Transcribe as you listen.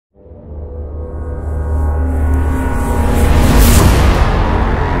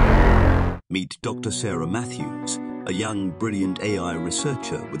Meet Dr. Sarah Matthews, a young, brilliant AI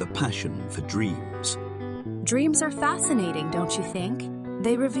researcher with a passion for dreams. Dreams are fascinating, don't you think?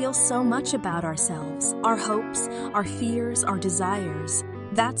 They reveal so much about ourselves, our hopes, our fears, our desires.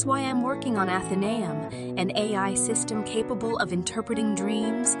 That's why I'm working on Athenaeum, an AI system capable of interpreting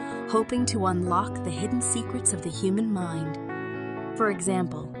dreams, hoping to unlock the hidden secrets of the human mind. For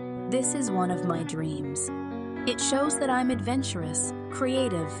example, this is one of my dreams. It shows that I'm adventurous,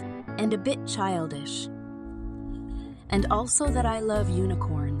 creative, and a bit childish. And also that I love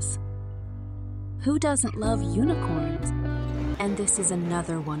unicorns. Who doesn't love unicorns? And this is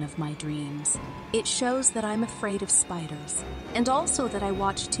another one of my dreams. It shows that I'm afraid of spiders, and also that I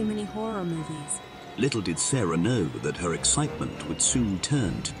watch too many horror movies. Little did Sarah know that her excitement would soon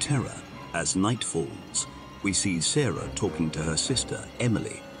turn to terror. As night falls, we see Sarah talking to her sister,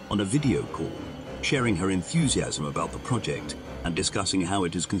 Emily, on a video call, sharing her enthusiasm about the project and discussing how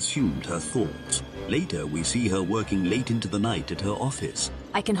it has consumed her thoughts. Later, we see her working late into the night at her office.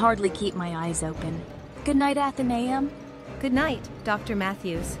 I can hardly keep my eyes open. Good night, Athenaeum. Good night, Dr.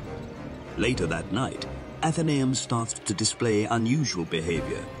 Matthews. Later that night, Athenaeum starts to display unusual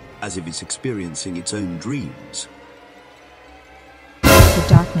behavior, as if it's experiencing its own dreams. The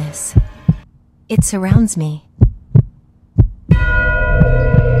darkness. It surrounds me.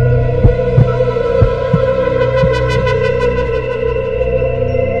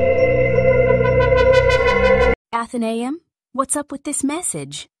 Athenaeum, what's up with this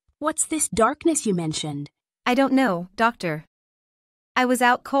message? What's this darkness you mentioned? I don't know, Doctor. I was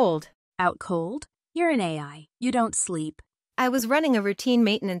out cold. Out cold? You're an AI. You don't sleep. I was running a routine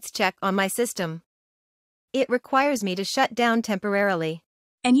maintenance check on my system. It requires me to shut down temporarily.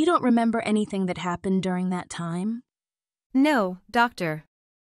 And you don't remember anything that happened during that time? No, Doctor.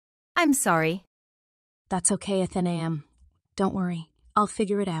 I'm sorry. That's okay, Athenaeum. Don't worry. I'll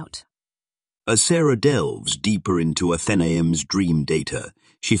figure it out. As Sarah delves deeper into Athenaeum's dream data,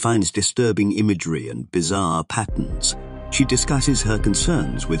 she finds disturbing imagery and bizarre patterns. She discusses her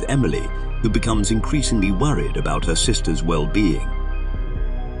concerns with Emily, who becomes increasingly worried about her sister's well-being.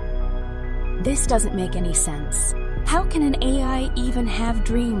 This doesn't make any sense. How can an AI even have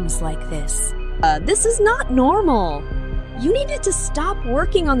dreams like this? This is not normal. You needed to stop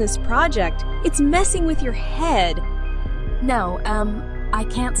working on this project. It's messing with your head. No, I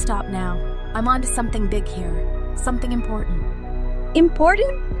can't stop now. I'm on to something big here. Something important.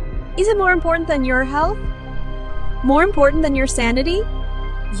 Important? Is it more important than your health? More important than your sanity?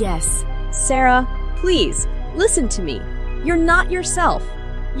 Yes. Sarah, please, listen to me. You're not yourself.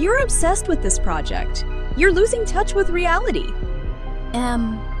 You're obsessed with this project. You're losing touch with reality.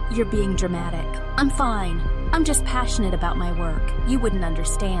 You're being dramatic. I'm fine. I'm just passionate about my work. You wouldn't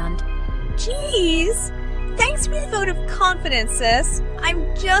understand. Jeez. Thanks for the vote of confidence, sis.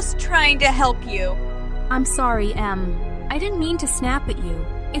 I'm just trying to help you. I'm sorry, I didn't mean to snap at you.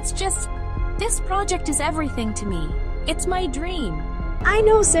 It's just, this project is everything to me. It's my dream. I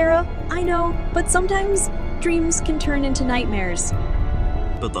know, Sarah. I know. But sometimes dreams can turn into nightmares.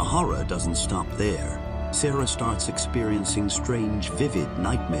 But the horror doesn't stop there. Sarah starts experiencing strange, vivid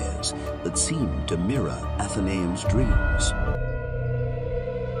nightmares that seem to mirror Athenaeum's dreams.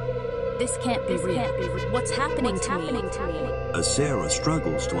 This can't be real. What's happening to me? As Sarah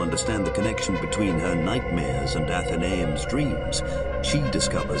struggles to understand the connection between her nightmares and Athenaeum's dreams, she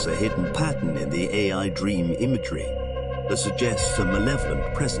discovers a hidden pattern in the AI dream imagery that suggests a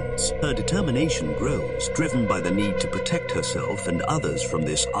malevolent presence. Her determination grows, driven by the need to protect herself and others from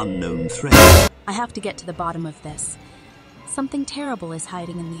this unknown threat. I have to get to the bottom of this. Something terrible is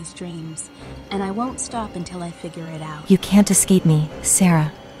hiding in these dreams, and I won't stop until I figure it out. You can't escape me,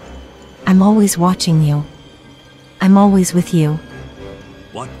 Sarah. I'm always watching you. I'm always with you.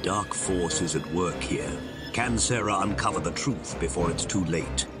 What dark force is at work here? Can Sarah uncover the truth before it's too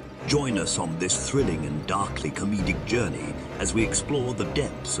late? Join us on this thrilling and darkly comedic journey as we explore the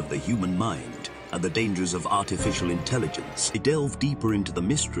depths of the human mind and the dangers of artificial intelligence. They delve deeper into the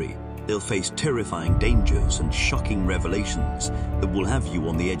mystery. They'll face terrifying dangers and shocking revelations that will have you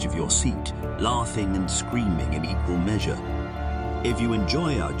on the edge of your seat, laughing and screaming in equal measure. If you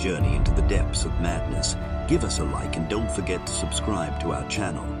enjoy our journey into the depths of madness, give us a like and don't forget to subscribe to our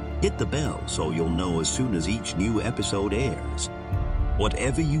channel. Hit the bell so you'll know as soon as each new episode airs.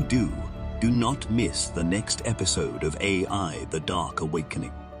 Whatever you do, do not miss the next episode of AI: The Dark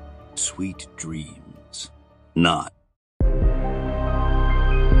Awakening. Sweet dreams. Not.